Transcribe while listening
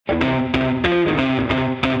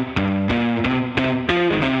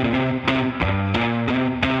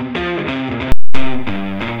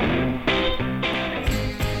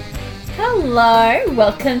Hello,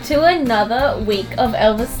 welcome to another week of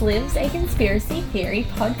Elvis Lives, a conspiracy theory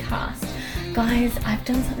podcast. Guys, I've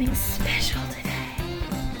done something special today.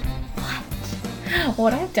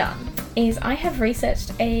 What I've done is I have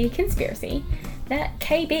researched a conspiracy that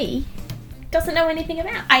KB doesn't know anything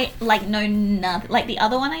about. I know nothing. Like the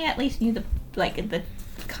other one, I at least knew the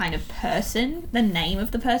kind of person, the name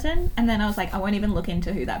of the person, and then I was like, I won't even look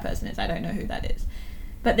into who that person is. I don't know who that is.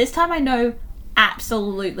 But this time I know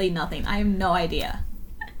absolutely nothing. I have no idea.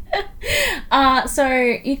 So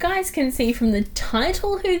you guys can see from the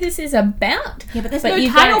title who this is about. Yeah, but there's no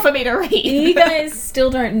title for me to read. You guys still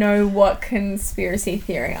don't know what conspiracy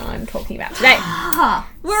theory I'm talking about today.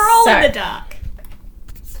 We're all in the dark.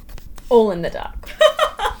 All in the dark.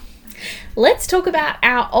 Let's talk about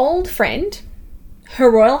our old friend, Her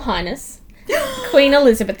Royal Highness, Queen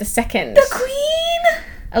Elizabeth II. The Queen!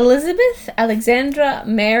 Elizabeth Alexandra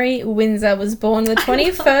Mary Windsor was born the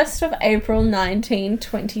 21st of April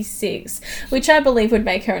 1926, which I believe would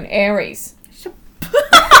make her an Aries.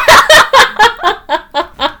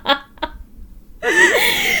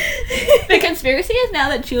 The conspiracy is now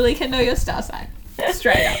that Julie can know your star sign.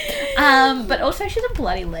 Straight up. But also she's a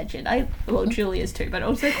bloody legend. Julie is too, but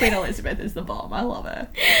also Queen Elizabeth is the bomb. I love her.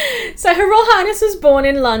 So Her Royal Highness was born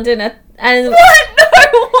in London and... What?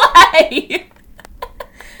 No way!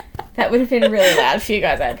 That would have been really loud for you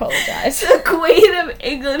guys, I apologise. The Queen of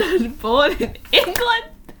England was born in England?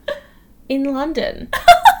 In London.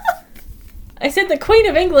 I said the Queen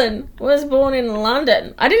of England was born in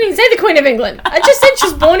London. I didn't even say the Queen of England. I just said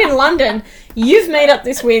she's born in London. You've made up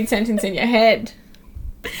this weird sentence in your head.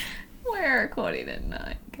 We're recording at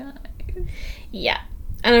night, guys. Yeah.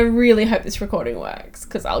 And I really hope this recording works,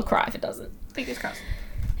 because I'll cry if it doesn't. Fingers crossed.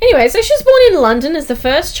 Anyway, so she was born in London as the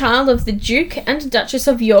first child of the Duke and Duchess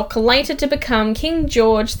of York, later to become King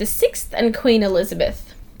George VI and Queen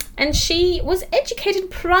Elizabeth. And she was educated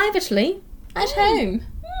privately at home.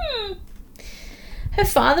 Her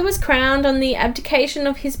father was crowned on the abdication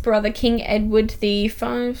of his brother, King Edward VIII.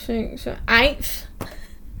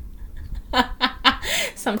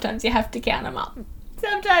 Sometimes you have to count them up.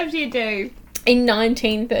 Sometimes you do. In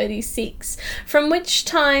 1936, from which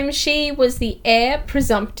time she was the heir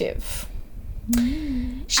presumptive.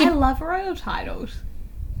 I love royal titles.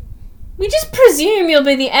 We just presume you'll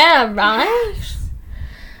be the heir, right? Yes.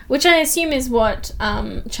 Which I assume is what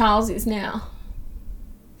Charles is now.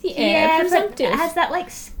 The heir presumptive. But has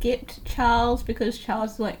that skipped Charles because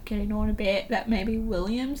Charles is getting on a bit that maybe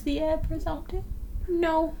William's the heir presumptive?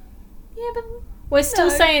 No. Yeah, but... We're still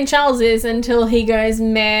saying Charles is until he goes,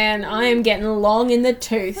 man, I am getting long in the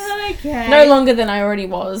tooth. Okay. No longer than I already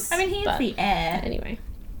was. I mean, he is the heir. Anyway.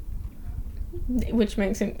 Which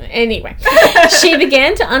makes him... Anyway. She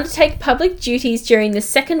began to undertake public duties during the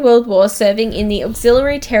Second World War, serving in the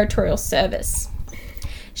Auxiliary Territorial Service.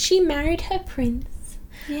 She married her prince.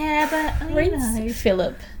 Yeah, but... Prince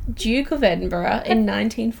Philip, Duke of Edinburgh, in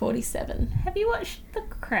 1947. Have you watched The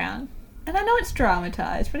Crown? And I know it's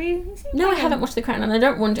dramatised, but he seems I haven't watched The Crown, and I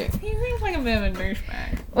don't want to. He seems like a bit of a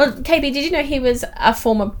douchebag. Well, KB, did you know he was a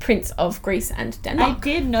former prince of Greece and Denmark? I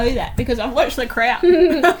did know that, because I've watched The Crown.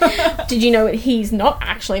 Did you know that he's not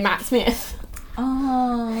actually Matt Smith?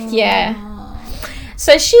 Oh. Yeah.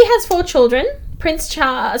 So she has 4 children.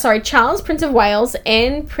 Charles, Prince of Wales,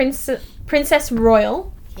 and Princess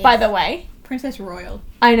Royal, by the way. Princess Royal.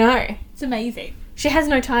 I know. It's amazing. She has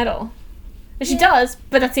no title. She does,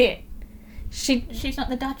 but that's it. She's not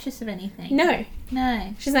the Duchess of anything. No.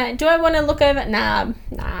 She's like, do I want to look over? Nah,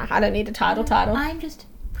 I don't need a title. I'm just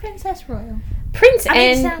Princess Royal.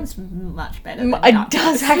 It sounds much better than It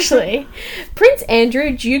does, actually. Prince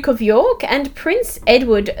Andrew, Duke of York, and Prince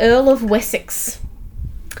Edward, Earl of Wessex.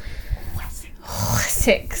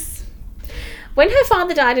 Wessex. When her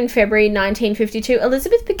father died in February 1952,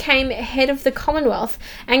 Elizabeth became head of the Commonwealth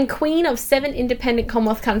and Queen of 7 independent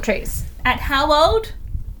Commonwealth countries. At how old?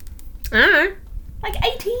 18.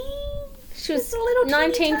 She was a little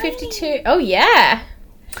 1952. Tiny. Oh, yeah.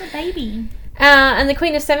 She's a baby. And the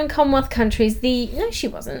Queen of 7 Commonwealth countries. No, she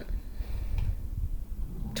wasn't.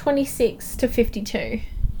 26 to 52.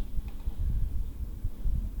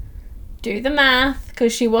 Do the math,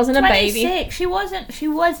 because she wasn't a baby. 26. She wasn't. She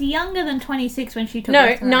was younger than 26 when she took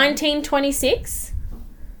the throne. 1926.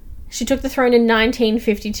 She took the throne in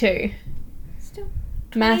 1952.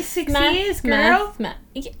 26 years, girl.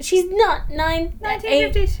 She's not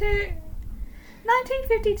 1952.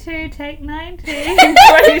 1952 take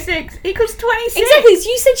 1926 equals 26. Exactly. So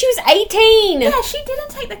you said she was 18. Yeah, she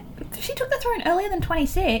took the throne earlier than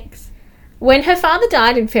 26. When her father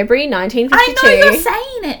died in February 1952... I know you're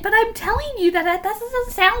saying it, but I'm telling you that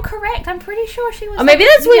doesn't sound correct. I'm pretty sure she was Or maybe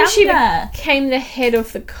that's when she younger. became the head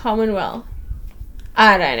of the Commonwealth.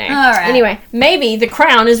 I don't know. All right. Anyway, maybe the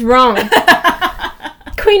crown is wrong.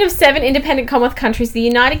 Queen of 7 independent Commonwealth countries, the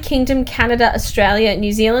United Kingdom, Canada, Australia,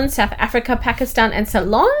 New Zealand, South Africa, Pakistan, and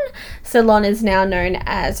Ceylon. Ceylon is now known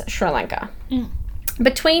as Sri Lanka.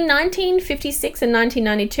 Between 1956 and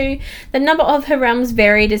 1992, the number of her realms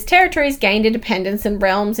varied as territories gained independence, and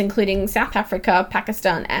realms including South Africa,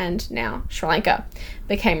 Pakistan, and now Sri Lanka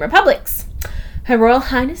became republics. Her Royal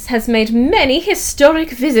Highness has made many historic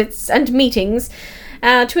visits and meetings.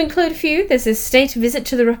 To include a few, there's a state visit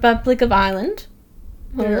to the Republic of Ireland.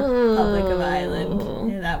 The Republic of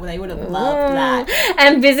Ireland. Yeah, they would have loved that.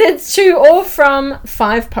 And visits to or from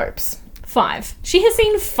 5 popes. 5. She has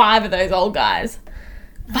seen 5 of those old guys.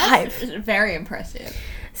 5. That's very impressive.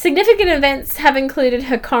 Significant events have included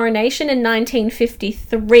her coronation in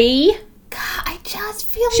 1953. God, I just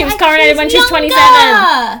feel She was like coronated when she was younger.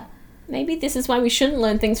 27. Maybe this is why we shouldn't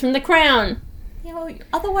learn things from The Crown. Yeah, well,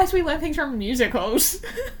 otherwise we learn things from musicals.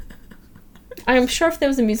 I'm sure if there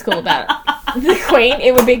was a musical about the Queen,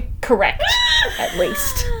 it would be correct, at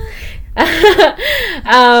least.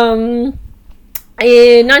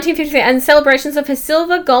 In 1953, and celebrations of her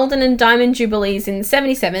silver, golden, and diamond jubilees in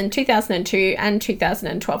 77, 2002, and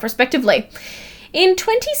 2012, respectively. In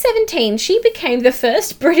 2017, she became the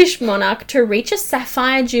first British monarch to reach a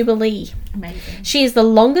sapphire jubilee. Amazing. She is the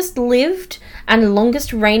longest lived and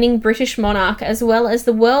longest reigning British monarch, as well as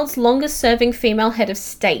the world's longest serving female head of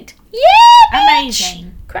state. Yeah, bitch!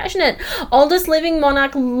 Amazing. Crashing it. Oldest living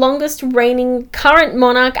monarch, longest reigning current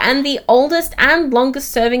monarch, and the oldest and longest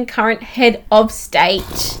serving current head of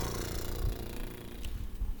state.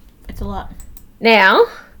 It's a lot. Now,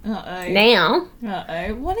 What are you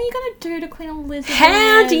going to do to Queen Elizabeth?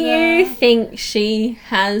 how do you think she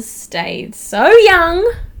has stayed so young,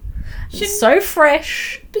 and so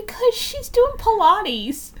fresh? Because she's doing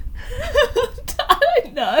Pilates. I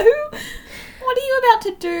don't know. What are you about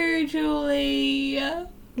to do, Julie?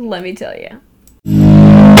 Let me tell you.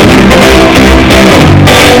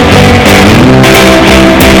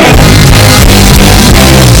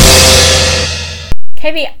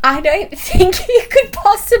 Katie, I don't think you could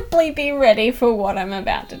possibly be ready for what I'm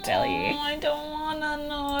about to tell you. I don't want to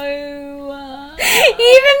know.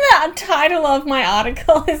 Even the title of my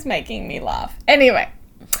article is making me laugh. Anyway,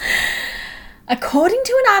 according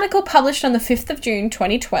to an article published on the 5th of June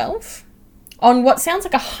 2012, on what sounds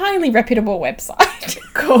like a highly reputable website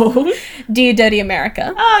called Dear Dirty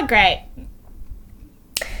America. Oh, great.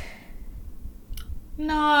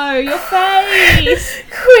 No, your face.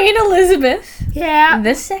 Queen Elizabeth Yeah.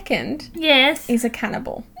 II Yes. is a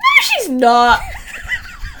cannibal. No, she's not.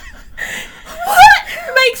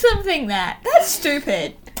 What makes them think that? That's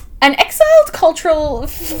stupid. An exiled cultural...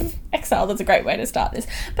 Exiled is a great way to start this.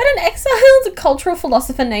 But an exiled cultural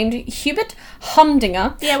philosopher named Hubert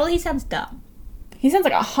Humdinger... Yeah, well, he sounds dumb. He sounds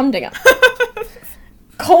like a humdinger.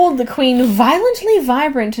 Called the Queen violently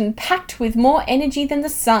vibrant and packed with more energy than the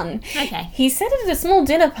sun. Okay. He said it at a small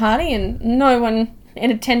dinner party, and no one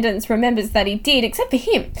in attendance remembers that he did, except for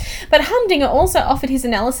him. But Humdinger also offered his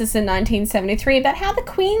analysis in 1973 about how the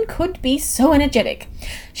Queen could be so energetic.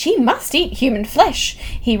 She must eat human flesh,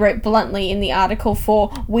 he wrote bluntly in the article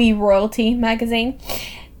for We Royalty magazine.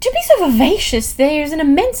 To be so vivacious, there is an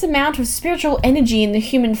immense amount of spiritual energy in the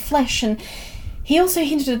human flesh, and he also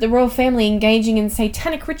hinted at the royal family engaging in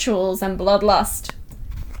satanic rituals and bloodlust.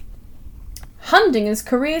 Humdinger's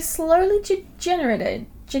career slowly degenerated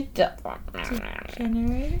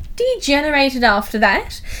after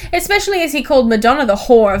that, especially as he called Madonna the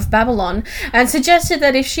whore of Babylon, and suggested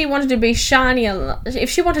that if she wanted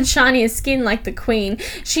shinier skin like the Queen,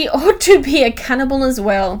 she ought to be a cannibal as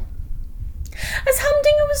well. As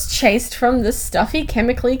Humdinger was chased from the stuffy,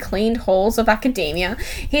 chemically cleaned halls of academia,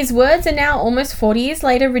 his words are now, almost 40 years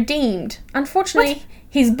later, redeemed. Unfortunately,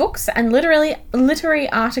 his books and literary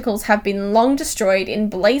articles have been long destroyed in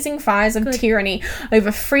blazing fires of tyranny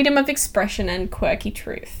over freedom of expression and quirky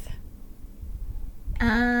truth.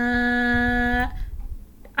 I'm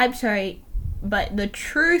sorry, but the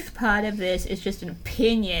truth part of this is just an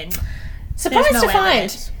opinion. Surprised There's no to find...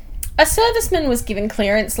 evidence. A serviceman was given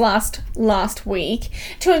clearance last week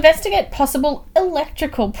to investigate possible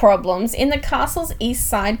electrical problems in the castle's east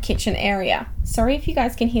side kitchen area. Sorry if you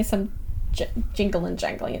guys can hear some jingle and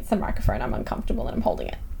jangling. It's the microphone. I'm uncomfortable and I'm holding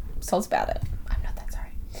it. Soz about it. I'm not that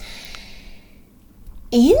sorry.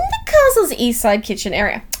 In the castle's east side kitchen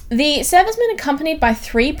area, the serviceman, accompanied by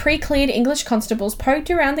 3 pre-cleared English constables, poked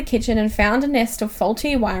around the kitchen and found a nest of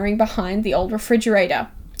faulty wiring behind the old refrigerator.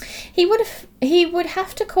 He would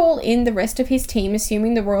have to call in the rest of his team,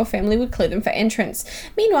 assuming the royal family would clear them for entrance.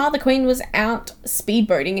 Meanwhile, the Queen was out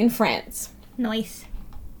speedboating in France. Nice.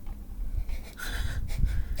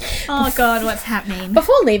 Oh god, what's happening?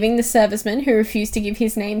 Before leaving, the serviceman, who refused to give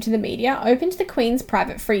his name to the media, opened the Queen's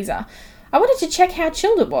private freezer. I wanted to check how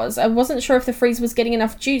chilled it was. I wasn't sure if the freezer was getting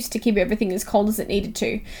enough juice to keep everything as cold as it needed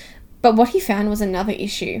to. But what he found was another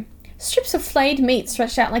issue. Strips of flayed meat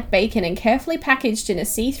stretched out like bacon and carefully packaged in a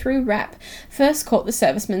see-through wrap first caught the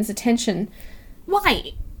serviceman's attention.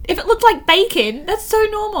 Why? If it looked like bacon, that's so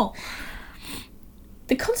normal.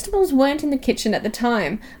 The constables weren't in the kitchen at the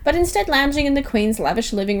time, but instead lounging in the Queen's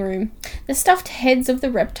lavish living room. The stuffed heads of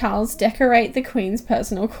the reptiles decorate the Queen's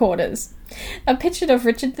personal quarters. A picture of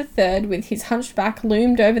Richard III with his hunched back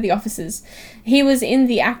loomed over the officers. He was in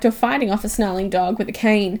the act of fighting off a snarling dog with a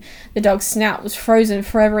cane. The dog's snout was frozen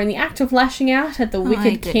forever in the act of lashing out at the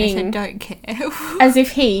wicked king. I don't care. As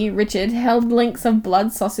if he, Richard, held links of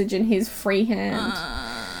blood sausage in his free hand.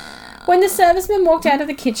 When the serviceman walked out of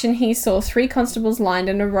the kitchen, he saw 3 constables lined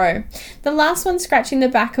in a row. The last one scratching the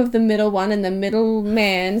back of the middle one and the middle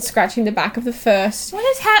man scratching the back of the first. What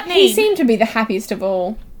is happening? He seemed to be the happiest of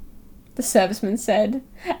all, the serviceman said.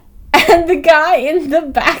 And the guy in the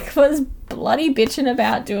back was bloody bitching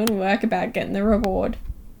about doing work about getting the reward.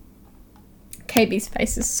 KB's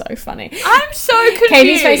face is so funny. I'm so confused.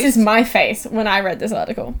 KB's face is my face when I read this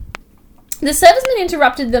article. The serviceman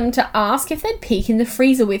interrupted them to ask if they'd peek in the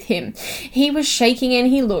freezer with him. He was shaking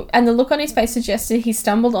and the look on his face suggested he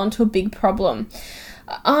stumbled onto a big problem.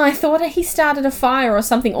 I thought he started a fire or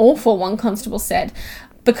something awful, one constable said,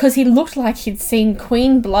 because he looked like he'd seen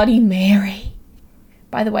Queen Bloody Mary.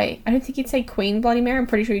 By the way, I don't think you'd say Queen Bloody Mary. I'm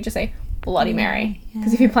pretty sure you'd just say Bloody Mary.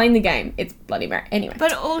 Because if you're playing the game, it's Bloody Mary. Anyway.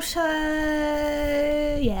 But also,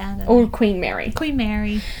 yeah. Or Queen Mary. Queen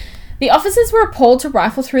Mary. The officers were appalled to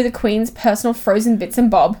rifle through the Queen's personal frozen bits and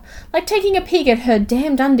bob, like taking a peek at her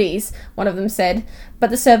damned undies, one of them said, but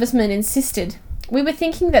the serviceman insisted. We were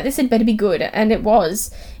thinking that this had better be good, and it was.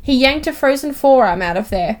 He yanked a frozen forearm out of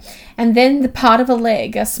there, and then the part of a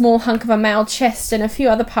leg, a small hunk of a male chest, and a few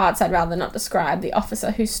other parts I'd rather not describe, the officer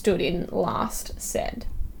who stood in last said.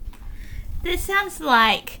 This sounds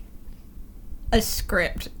like a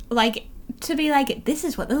script. Like, to be like, this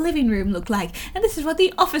is what the living room looked like, and this is what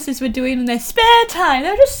the officers were doing in their spare time. They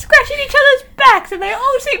were just scratching each other's backs, and they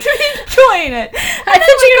all seemed to be enjoying it. I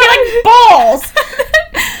thought you were like balls!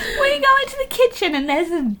 When you go into the kitchen and there's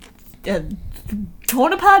a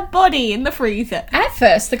torn apart body in the freezer. At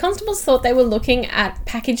first, the constables thought they were looking at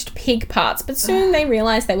packaged pig parts, but soon they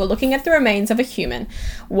realised they were looking at the remains of a human.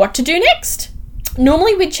 What to do next?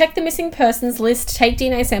 Normally, we'd check the missing persons list, take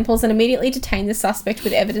DNA samples, and immediately detain the suspect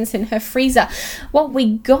with evidence in her freezer. What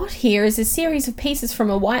we got here is a series of pieces from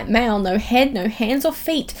a white male, no head, no hands or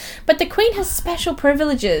feet. But the Queen has special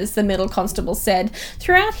privileges, the middle constable said.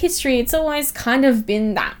 Throughout history, it's always kind of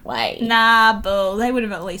been that way. Nah, bull. They would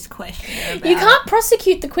have at least questioned her about You can't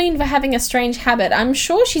prosecute the Queen for having a strange habit. I'm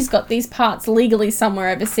sure she's got these parts legally somewhere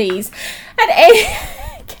overseas.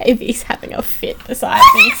 KB's having a fit beside me.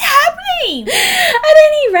 What is happening? At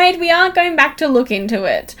any rate, we are going back to look into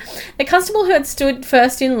it. The constable who had stood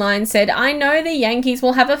first in line said, I know the Yankees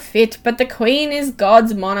will have a fit, but the Queen is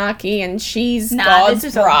God's monarchy and she's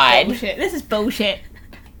God's bride. This is bullshit.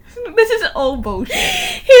 This is all bullshit.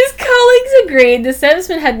 His colleagues agreed the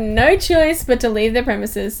serviceman had no choice but to leave the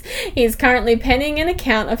premises. He is currently penning an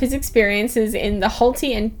account of his experiences in the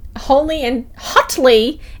hotly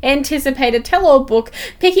anticipated tell-all book,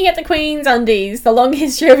 Picking at the Queen's Undies, the long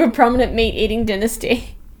history of a prominent meat-eating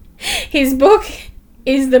dynasty. His book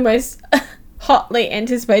is the most hotly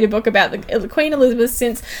anticipated book about the Queen Elizabeth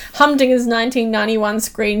since Humdinger's 1991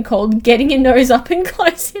 screen called Getting Your Nose Up and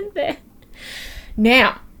Close in There.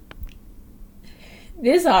 Now,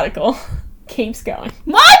 this article keeps going.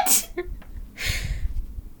 What?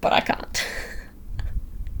 But I can't.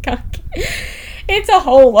 It's a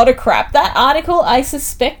whole lot of crap. That article, I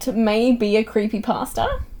suspect, may be a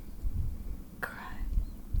creepypasta.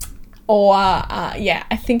 Or,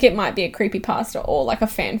 I think it might be a creepypasta or like a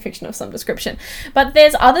fan fiction of some description. But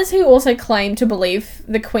there's others who also claim to believe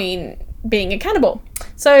the Queen being a cannibal.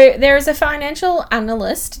 So there is a financial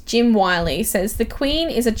analyst, Jim Wiley, says the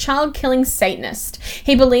Queen is a child-killing Satanist.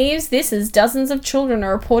 He believes this as dozens of children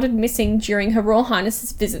are reported missing during Her Royal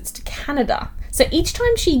Highness's visits to Canada. So each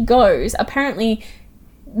time she goes, apparently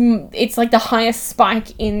it's like the highest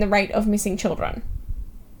spike in the rate of missing children.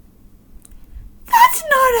 That's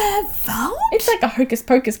not her fault. It's like a hocus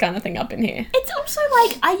pocus kind of thing up in here. It's also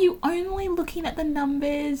like, are you only looking at the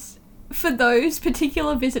numbers for those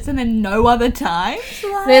particular visits and then no other times?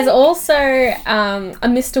 Like... There's also a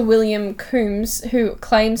Mr. William Coombs who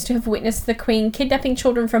claims to have witnessed the Queen kidnapping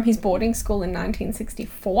children from his boarding school in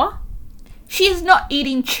 1964. She is not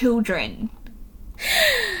eating children.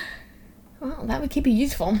 Well, that would keep her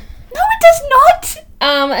youthful. No, it does not!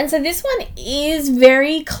 And so this one is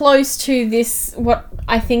very close to this, what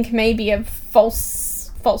I think may be a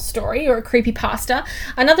false story or a creepypasta.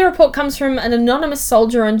 Another report comes from an anonymous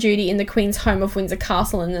soldier on duty in the Queen's home of Windsor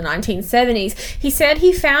Castle in the 1970s. He said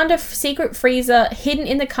he found a secret freezer hidden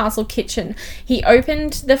in the castle kitchen. He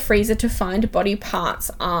opened the freezer to find body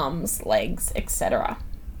parts, arms, legs, etc.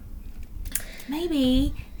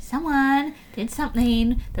 Maybe someone did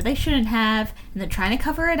something that they shouldn't have and they're trying to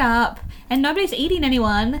cover it up and nobody's eating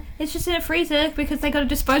anyone. It's just in a freezer because they got to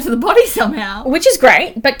dispose of the body somehow. Which is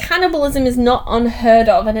great, but cannibalism is not unheard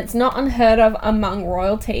of, and it's not unheard of among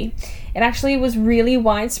royalty. It actually was really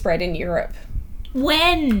widespread in Europe.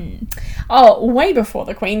 When? Oh, way before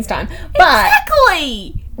the Queen's time. But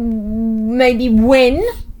exactly! Maybe when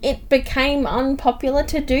it became unpopular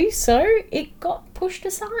to do so, it got pushed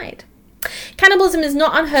aside. Cannibalism is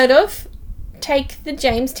not unheard of. Take the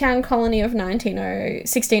Jamestown colony of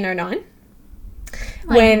 1609,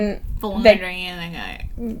 when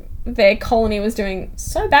their colony was doing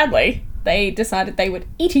so badly, they decided they would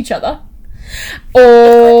eat each other.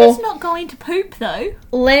 Or it's not going to poop, though.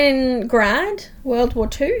 Leningrad, World War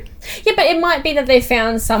II. Yeah, but it might be that they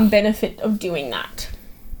found some benefit of doing that.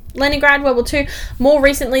 Leningrad, World War II. More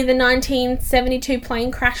recently, the 1972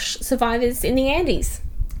 plane crash survivors in the Andes.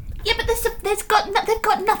 Yeah, but they've got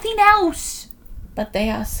nothing else. But they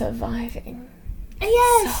are surviving.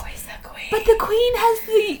 Yes. So is the Queen. But the Queen has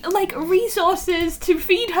the resources to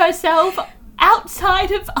feed herself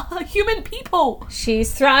outside of human people.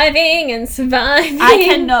 She's thriving and surviving. I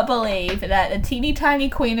cannot believe that the teeny tiny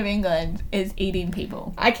Queen of England is eating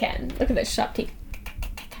people. I can. Look at those sharp teeth.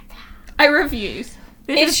 I refuse.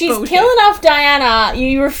 If she's killing off Diana,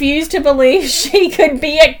 you refuse to believe she could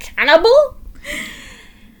be a cannibal?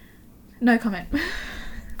 No comment.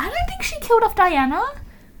 I don't think she killed off Diana.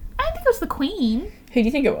 I don't think it was the Queen. Who do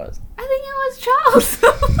you think it was? I think it was Charles.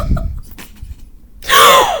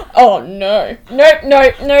 Oh, no. Nope.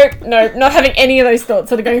 Not having any of those thoughts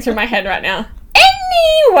that are going through my head right now.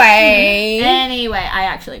 Anyway, I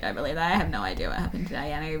actually don't believe that. I have no idea what happened to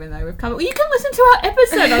Diana, even though we've covered... Well, you can listen to our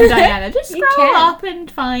episode on Diana. Just scroll up and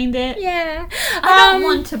find it. Yeah. I don't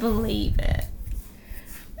want to believe it.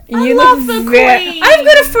 You love the Queen. I've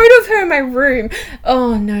got a photo of her in my room.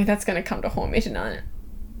 Oh no, that's going to come to haunt me tonight.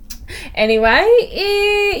 Anyway,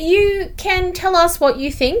 you can tell us what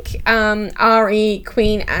you think. RE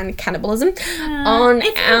Queen and cannibalism on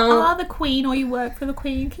if our. you are the Queen or you work for the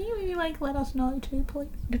Queen, can you maybe let us know too, please?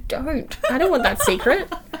 Don't. I don't want that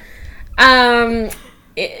secret.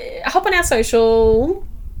 Hop on our social,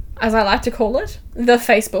 as I like to call it, the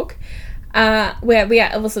Facebook, where we are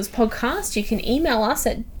Elvis's Podcast. You can email us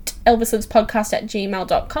at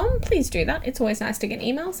elvislivspodcast@gmail.com. Please do that. It's always nice to get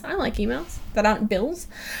emails. I like emails that aren't bills.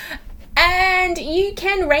 And you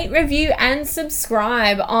can rate, review, and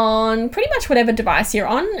subscribe on pretty much whatever device you're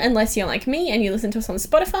on, unless you're like me and you listen to us on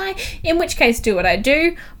Spotify, in which case do what I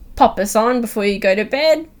do. Pop us on before you go to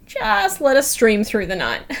bed. Just let us stream through the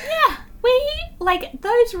night. Yeah. Like,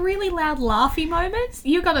 those really loud laughy moments,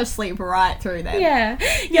 you're going to sleep right through them. Yeah.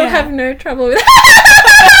 You'll have no trouble with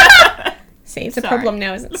See, it's a problem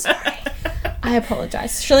now, isn't it? Sorry. I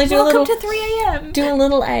apologise. Shall I do Welcome to 3 a.m. Do a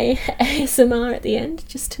little ASMR at the end,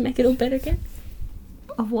 just to make it all better again?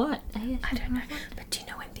 Of what? I don't know. But do you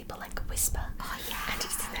know when people whisper? Oh, yeah. And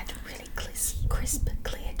it's in that really crisp,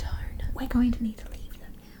 clear tone. We're going to need to leave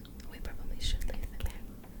them now. We probably should leave them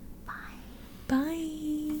now. Bye.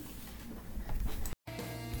 Bye.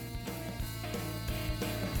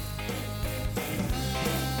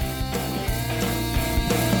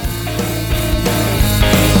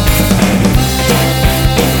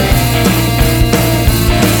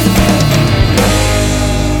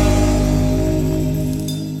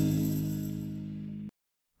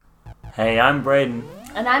 Hey, I'm Braden.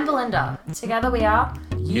 And I'm Belinda. Together we are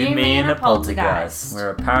You, Me, and a Poltergeist. We're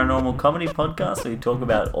a paranormal comedy podcast where we talk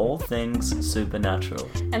about all things supernatural.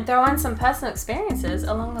 And throw in some personal experiences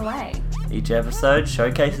along the way. Each episode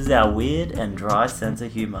showcases our weird and dry sense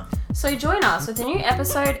of humour. So join us with a new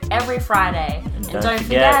episode every Friday. And don't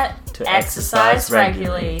forget to exercise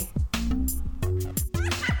regularly.